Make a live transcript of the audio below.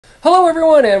Hello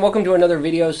everyone and welcome to another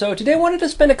video. So today I wanted to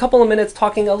spend a couple of minutes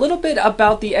talking a little bit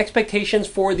about the expectations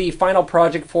for the final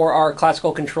project for our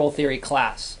classical control theory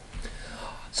class.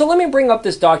 So let me bring up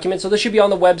this document. So this should be on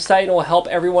the website and will help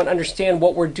everyone understand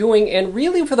what we're doing. And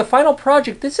really for the final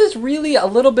project, this is really a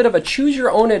little bit of a choose your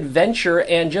own adventure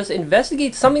and just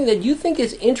investigate something that you think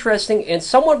is interesting and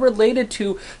somewhat related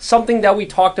to something that we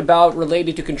talked about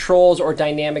related to controls or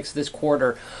dynamics this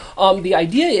quarter. The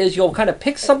idea is you'll kind of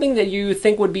pick something that you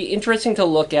think would be interesting to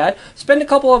look at, spend a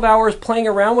couple of hours playing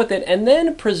around with it, and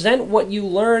then present what you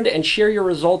learned and share your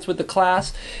results with the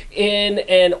class in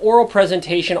an oral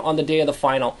presentation on the day of the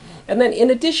final. And then in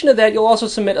addition to that, you'll also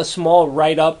submit a small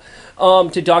write-up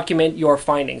to document your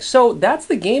findings. So that's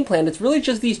the game plan. It's really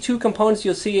just these two components.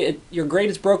 You'll see your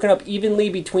grade is broken up evenly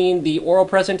between the oral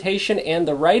presentation and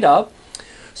the write-up.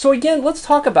 So again, let's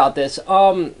talk about this.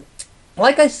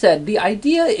 Like I said, the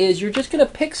idea is you're just going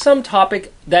to pick some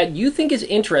topic that you think is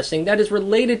interesting that is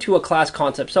related to a class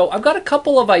concept. So I've got a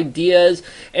couple of ideas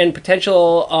and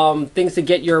potential things to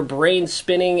get your brain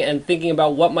spinning and thinking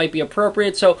about what might be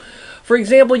appropriate. So for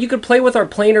example, you could play with our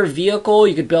planar vehicle.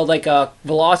 You could build like a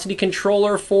velocity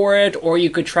controller for it, or you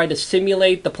could try to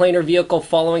simulate the planar vehicle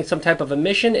following some type of a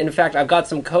mission. In fact, I've got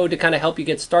some code to kind of help you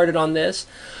get started on this.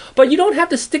 But you don't have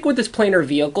to stick with this planar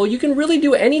vehicle. You can really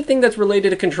do anything that's related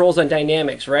to controls and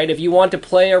dynamics, right? If you want to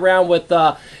play around with,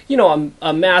 a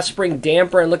mass spring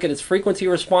damper and look at its frequency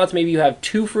response, maybe you have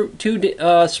two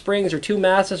springs or two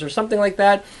masses or something like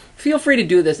that, feel free to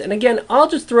do this. And again, I'll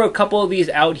just throw a couple of these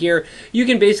out here. You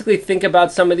can basically think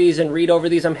about some of these and read over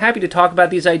these. I'm happy to talk about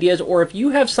these ideas, or if you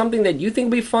have something that you think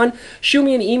would be fun, shoot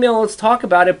me an email, let's talk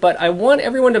about it. But I want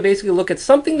everyone to basically look at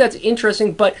something that's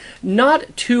interesting, but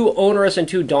not too onerous and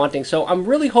too daunting. So I'm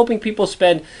really hoping people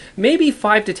spend maybe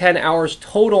 5 to 10 hours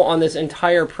total on this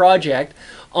entire project.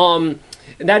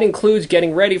 And that includes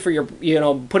getting ready for your,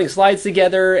 putting slides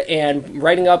together and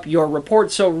writing up your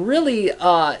report. So really,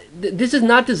 this is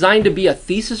not designed to be a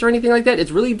thesis or anything like that. It's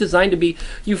really designed to be,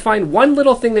 you find one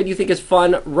little thing that you think is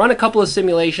fun, run a couple of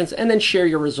simulations, and then share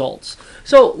your results.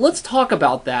 So let's talk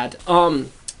about that.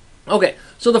 Okay,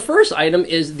 so the first item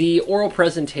is the oral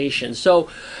presentation. So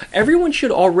everyone should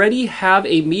already have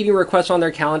a meeting request on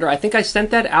their calendar. I think I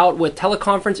sent that out with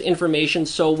teleconference information.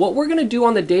 So what we're going to do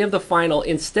on the day of the final,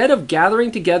 instead of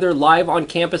gathering together live on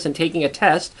campus and taking a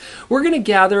test, we're going to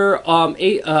gather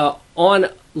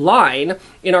online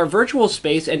in our virtual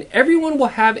space, and everyone will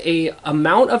have a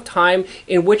amount of time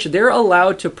in which they're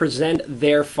allowed to present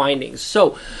their findings.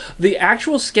 So the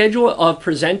actual schedule of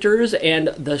presenters and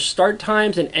the start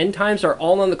times and end times are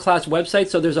all on the class website.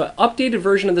 So there's an updated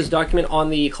version of this document on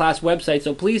the class website.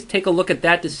 So please take a look at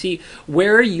that to see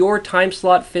where your time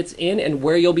slot fits in and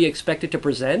where you'll be expected to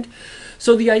present.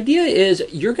 So the idea is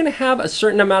you're going to have a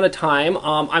certain amount of time.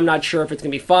 I'm not sure if it's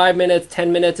going to be 5 minutes,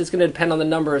 10 minutes. It's going to depend on the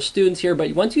number of students here.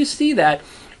 But once you see that,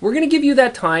 we're going to give you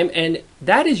that time, and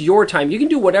that is your time. You can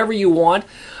do whatever you want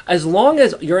as long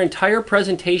as your entire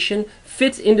presentation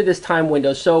fits into this time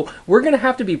window. So we're going to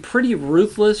have to be pretty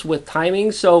ruthless with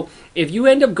timing. So if you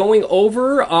end up going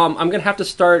over, I'm going to have to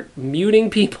start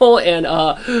muting people and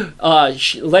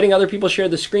letting other people share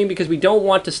the screen, because we don't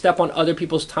want to step on other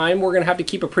people's time. We're going to have to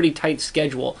keep a pretty tight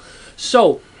schedule.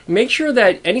 So make sure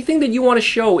that anything that you want to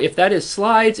show, if that is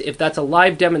slides, if that's a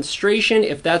live demonstration,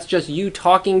 if that's just you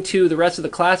talking to the rest of the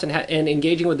class and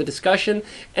engaging with the discussion,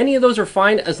 any of those are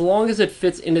fine as long as it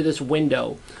fits into this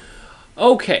window.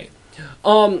 Okay.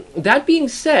 That being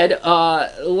said,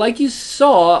 like you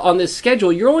saw on this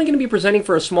schedule, you're only going to be presenting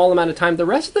for a small amount of time. The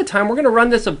rest of the time, we're going to run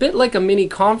this a bit like a mini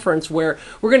conference, where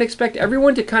we're going to expect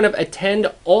everyone to kind of attend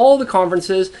all the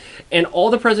conferences and all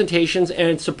the presentations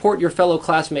and support your fellow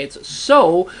classmates.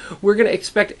 So we're going to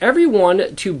expect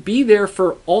everyone to be there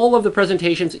for all of the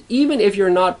presentations, even if you're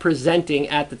not presenting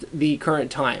at the current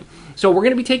time. So we're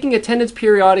going to be taking attendance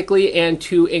periodically, and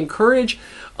to encourage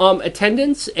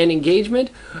attendance and engagement,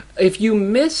 if you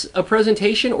miss a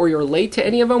presentation or you're late to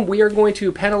any of them, we are going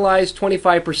to penalize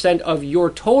 25% of your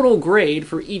total grade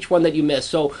for each one that you miss.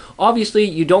 So obviously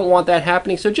you don't want that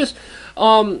happening. So just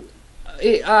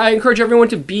I encourage everyone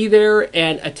to be there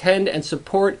and attend and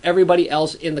support everybody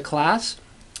else in the class.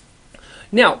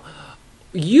 Now,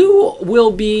 you will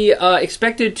be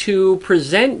expected to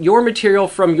present your material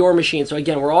from your machine. So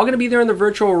again, we're all going to be there in the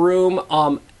virtual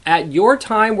room. At your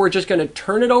time, we're just going to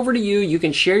turn it over to you. You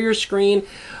can share your screen,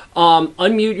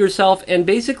 unmute yourself, and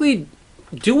basically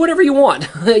do whatever you want.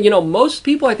 Most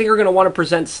people, I think, are going to want to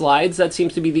present slides. That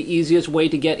seems to be the easiest way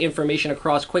to get information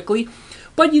across quickly.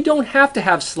 But you don't have to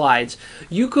have slides.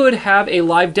 You could have a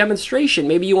live demonstration.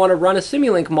 Maybe you want to run a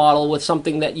Simulink model with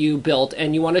something that you built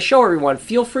and you want to show everyone.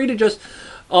 Feel free to just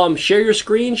share your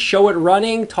screen, show it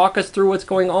running, talk us through what's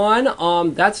going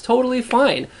on. That's totally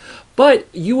fine. But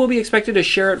you will be expected to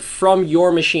share it from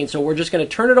your machine. So we're just going to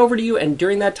turn it over to you, and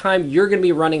during that time, you're going to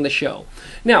be running the show.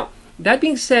 Now, that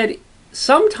being said,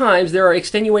 sometimes there are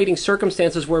extenuating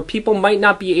circumstances where people might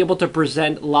not be able to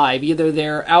present live. Either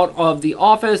they're out of the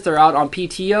office, they're out on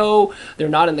PTO, they're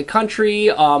not in the country,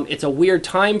 it's a weird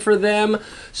time for them.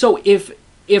 So if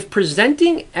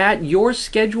presenting at your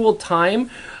scheduled time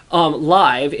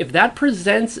live, if that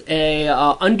presents a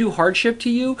undue hardship to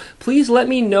you, please let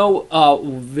me know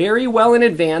very well in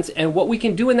advance, and what we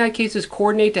can do in that case is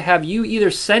coordinate to have you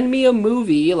either send me a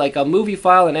movie, like a movie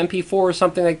file, an MP4 or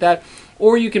something like that,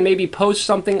 or you can maybe post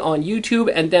something on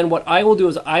YouTube, and then what I will do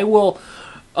is I will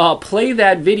play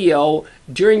that video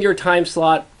during your time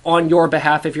slot on your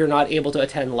behalf if you're not able to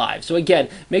attend live. So again,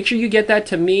 make sure you get that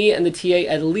to me and the TA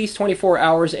at least 24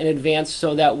 hours in advance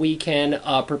so that we can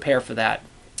prepare for that.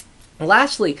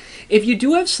 Lastly, if you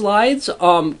do have slides,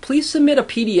 please submit a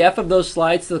PDF of those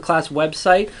slides to the class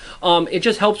website. It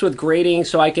just helps with grading,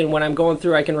 so I can, when I'm going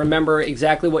through, I can remember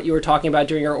exactly what you were talking about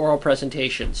during your oral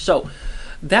presentation. So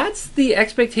that's the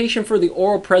expectation for the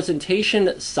oral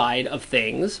presentation side of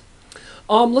things.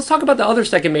 Let's talk about the other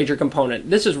second major component.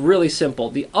 This is really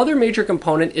simple. The other major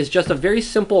component is just a very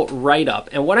simple write-up.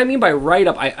 And what I mean by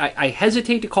write-up, I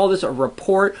hesitate to call this a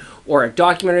report or a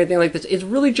document or anything like this. It's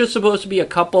really just supposed to be a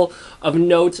couple of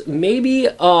notes. Maybe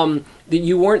that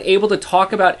you weren't able to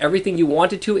talk about everything you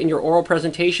wanted to in your oral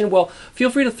presentation. Well,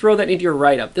 feel free to throw that into your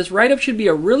write-up. This write-up should be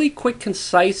a really quick,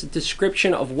 concise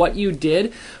description of what you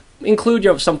did.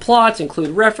 Include some plots,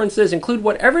 include references, include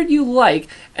whatever you like,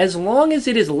 as long as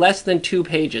it is less than 2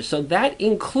 pages. So that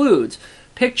includes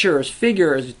pictures,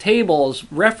 figures, tables,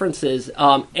 references,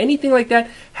 anything like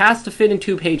that has to fit in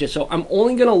 2 pages. So I'm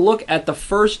only going to look at the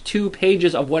first 2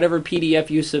 pages of whatever PDF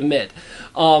you submit.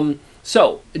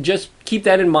 So just keep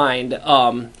that in mind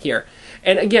here.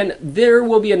 And again, there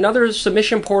will be another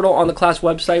submission portal on the class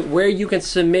website where you can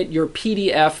submit your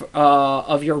PDF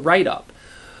of your write-up.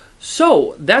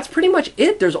 So that's pretty much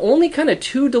it. There's only kind of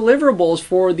 2 deliverables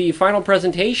for the final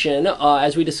presentation,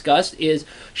 as we discussed, is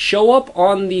show up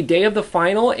on the day of the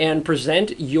final and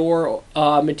present your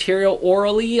material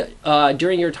orally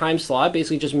during your time slot.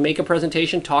 Basically just make a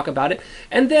presentation, talk about it,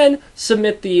 and then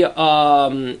submit the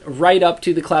write-up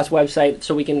to the class website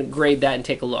so we can grade that and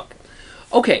take a look.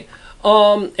 Okay.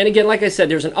 And again, like I said,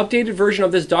 there's an updated version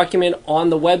of this document on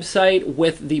the website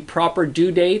with the proper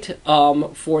due date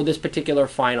for this particular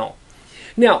final.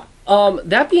 Now,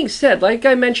 that being said, like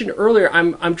I mentioned earlier,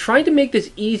 I'm trying to make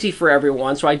this easy for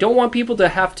everyone, so I don't want people to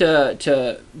have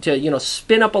to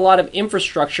spin up a lot of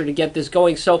infrastructure to get this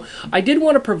going. So I did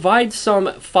want to provide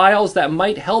some files that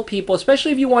might help people,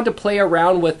 especially if you want to play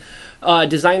around with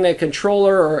designing a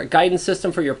controller or a guidance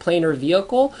system for your planar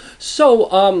vehicle. So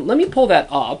let me pull that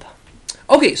up.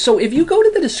 Okay, so if you go to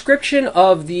the description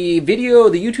of the video,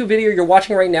 the YouTube video you're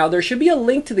watching right now, there should be a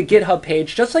link to the GitHub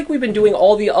page, just like we've been doing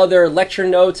all the other lecture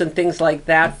notes and things like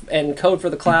that and code for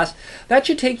the class. That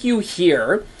should take you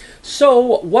here.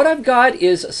 So what I've got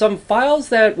is some files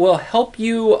that will help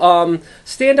you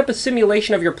stand up a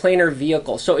simulation of your planar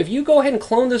vehicle. So if you go ahead and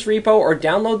clone this repo or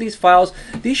download these files,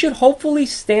 these should hopefully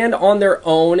stand on their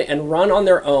own and run on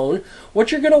their own.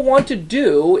 What you're going to want to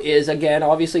do is, again,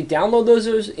 obviously download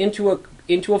those into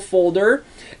a folder,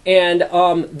 and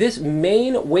this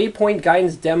main waypoint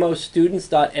guidance demo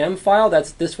students.m file,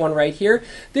 that's this one right here,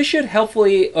 this should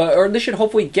hopefully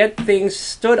get things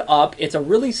stood up. It's a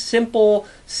really simple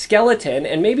skeleton,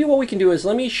 and maybe what we can do is,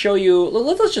 let me show you,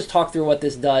 let's just talk through what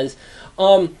this does.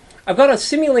 I've got a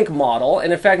Simulink model,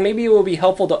 and in fact maybe it will be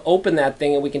helpful to open that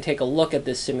thing and we can take a look at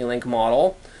this Simulink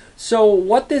model. So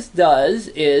what this does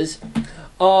is,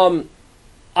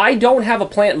 I don't have a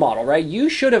plant model, right? You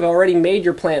should have already made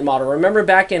your plant model. Remember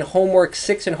back in homework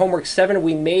 6 and homework 7,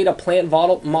 we made a plant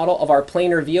model of our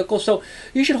planar vehicle. So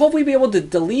you should hopefully be able to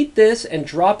delete this and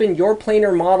drop in your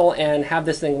planar model and have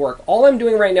this thing work. All I'm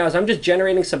doing right now is I'm just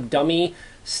generating some dummy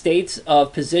states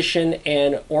of position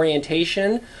and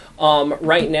orientation.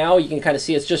 Right now you can kind of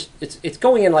see it's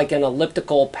going in like an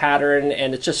elliptical pattern,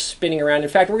 and it's just spinning around. In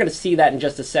fact, we're going to see that in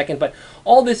just a second, but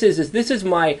all this is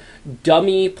my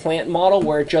dummy plant model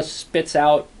where it just spits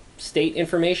out state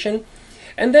information.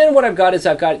 And then what I've got is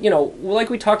like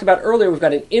we talked about earlier, we've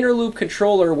got an inner loop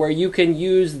controller where you can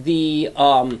use the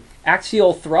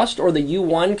axial thrust or the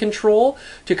U1 control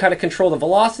to kind of control the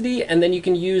velocity, and then you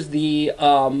can use the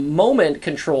moment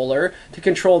controller to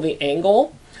control the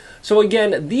angle. So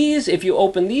again, these, if you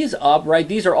open these up, right,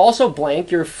 these are also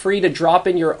blank. You're free to drop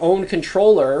in your own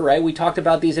controller, right? We talked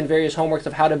about these in various homeworks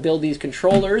of how to build these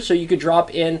controllers. So you could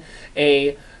drop in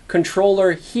a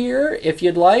controller here if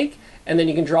you'd like, and then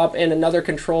you can drop in another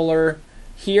controller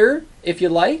here if you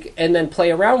like, and then play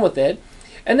around with it.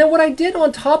 And then what I did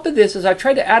on top of this is I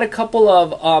tried to add a couple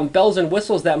of bells and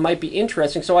whistles that might be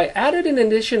interesting. So I added in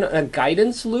addition a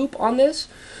guidance loop on this.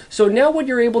 So now what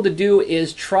you're able to do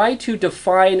is try to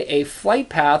define a flight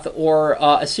path or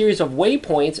a series of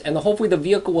waypoints, and hopefully the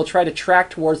vehicle will try to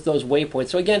track towards those waypoints.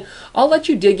 So again, I'll let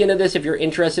you dig into this if you're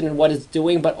interested in what it's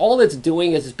doing, but all it's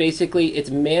doing is basically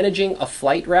it's managing a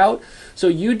flight route. So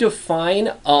you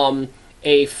define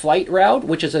a flight route,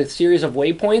 which is a series of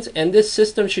waypoints, and this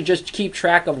system should just keep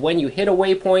track of when you hit a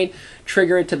waypoint,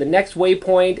 trigger it to the next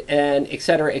waypoint, and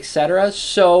etc., etc.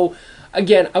 So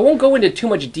again, I won't go into too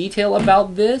much detail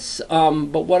about this,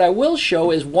 but what I will show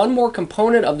is one more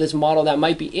component of this model that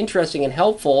might be interesting and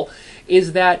helpful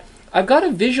is that I've got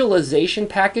a visualization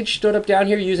package stood up down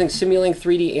here using Simulink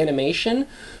 3D animation.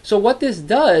 So what this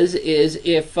does is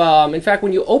if, in fact,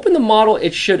 when you open the model,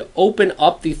 it should open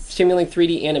up the Simulink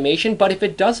 3D animation. But if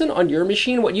it doesn't on your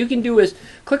machine, what you can do is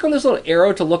click on this little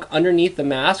arrow to look underneath the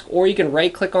mask, or you can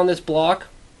right click on this block.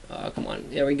 Come on,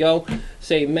 there we go.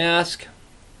 Say mask,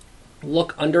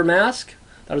 look under mask.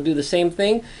 That'll do the same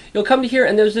thing. You'll come to here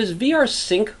and there's this VR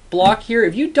sync block here.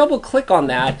 If you double click on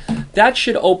that, that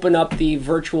should open up the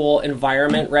virtual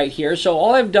environment right here. So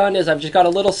all I've done is I've just got a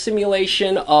little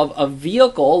simulation of a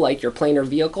vehicle, like your planar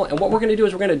vehicle. And what we're going to do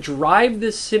is we're going to drive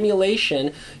this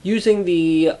simulation using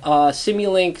the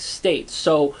Simulink states.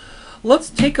 So let's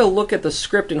take a look at the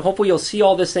script, and hopefully you'll see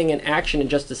all this thing in action in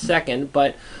just a second.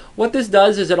 But what this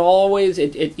does is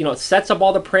it sets up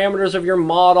all the parameters of your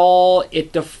model.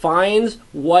 It defines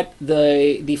what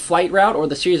the flight route or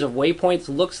the series of waypoints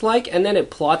looks like, and then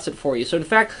it plots it for you. So in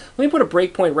fact, let me put a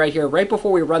breakpoint right here, right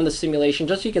before we run the simulation,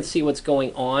 just so you can see what's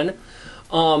going on.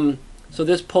 So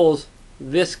this pulls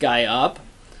this guy up,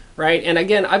 right? And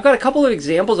again, I've got a couple of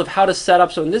examples of how to set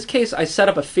up. So in this case, I set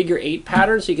up a figure 8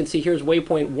 pattern. So you can see here's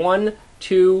waypoint 1,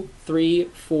 2, 3,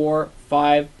 4,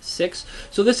 5, 6.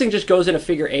 So this thing just goes in a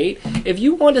figure 8. If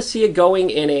you want to see it going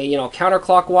in a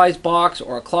counterclockwise box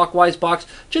or a clockwise box,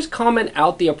 just comment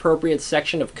out the appropriate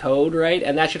section of code, right?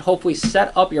 And that should hopefully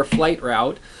set up your flight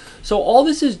route. So all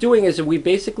this is doing is we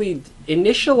basically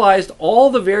initialized all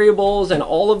the variables and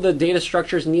all of the data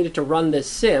structures needed to run this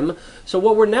sim. So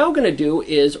what we're now going to do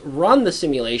is run the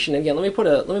simulation. Again, let me put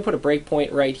a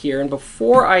breakpoint right here, and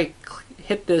before I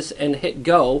hit this and hit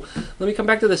go, let me come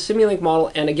back to the Simulink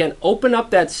model and again open up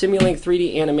that Simulink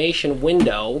 3D animation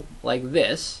window like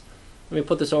this. Let me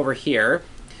put this over here,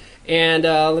 and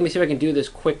let me see if I can do this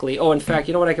quickly. Oh, in fact,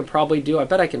 you know what I could probably do? I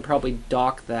bet I can probably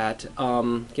dock that.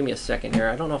 Give me a second here.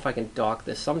 I don't know if I can dock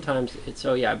this. Sometimes it's,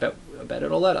 oh yeah, I bet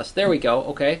it'll let us. There we go.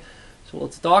 Okay, so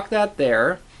let's dock that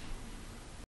there.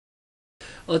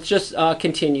 Let's just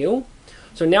continue.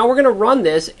 So now we're going to run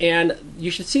this, and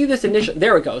you should see this initial.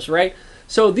 There it goes, right?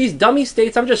 So these dummy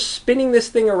states, I'm just spinning this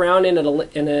thing around in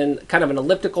kind of an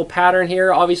elliptical pattern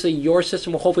here. Obviously, your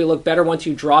system will hopefully look better once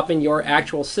you drop in your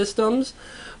actual systems.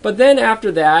 But then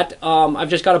after that, I've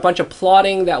just got a bunch of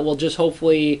plotting that will just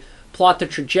hopefully plot the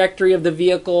trajectory of the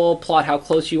vehicle, plot how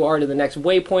close you are to the next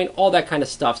waypoint, all that kind of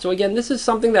stuff. So again, this is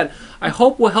something that I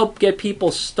hope will help get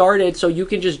people started so you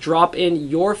can just drop in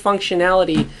your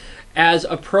functionality as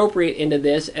appropriate into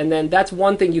this. And then that's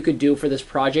one thing you could do for this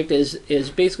project is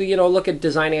basically, look at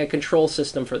designing a control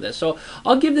system for this. So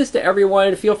I'll give this to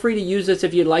everyone. Feel free to use this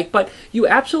if you'd like, but you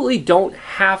absolutely don't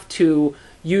have to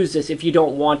use this if you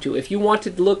don't want to. If you want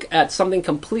to look at something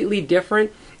completely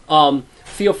different,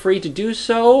 feel free to do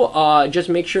so. Just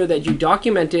make sure that you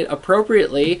document it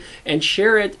appropriately and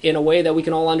share it in a way that we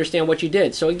can all understand what you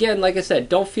did. So again, like I said,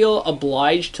 don't feel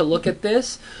obliged to look at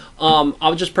this.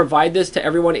 I'll just provide this to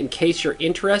everyone in case you're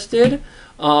interested.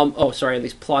 Oh, sorry,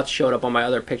 these plots showed up on my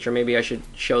other picture. Maybe I should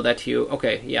show that to you.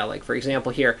 Okay, yeah, like for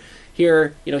example here,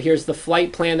 here's the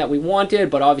flight plan that we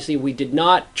wanted, but obviously we did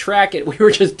not track it. We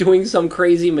were just doing some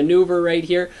crazy maneuver right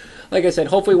here. Like I said,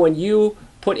 hopefully when you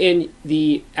put in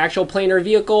the actual planar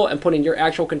vehicle and put in your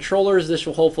actual controllers, this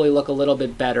will hopefully look a little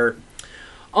bit better.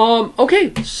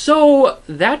 Okay, so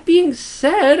that being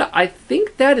said, I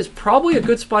think that is probably a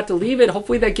good spot to leave it.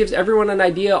 Hopefully that gives everyone an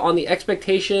idea on the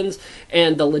expectations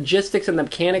and the logistics and the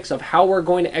mechanics of how we're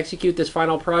going to execute this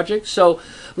final project. So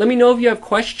let me know if you have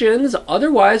questions.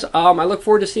 Otherwise, I look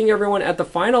forward to seeing everyone at the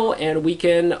final, and we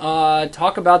can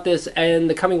talk about this in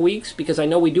the coming weeks, because I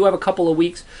know we do have a couple of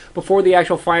weeks before the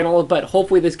actual final, but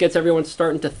hopefully this gets everyone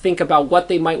starting to think about what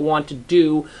they might want to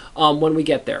do when we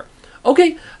get there.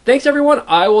 Okay, thanks everyone.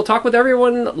 I will talk with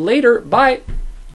everyone later. Bye.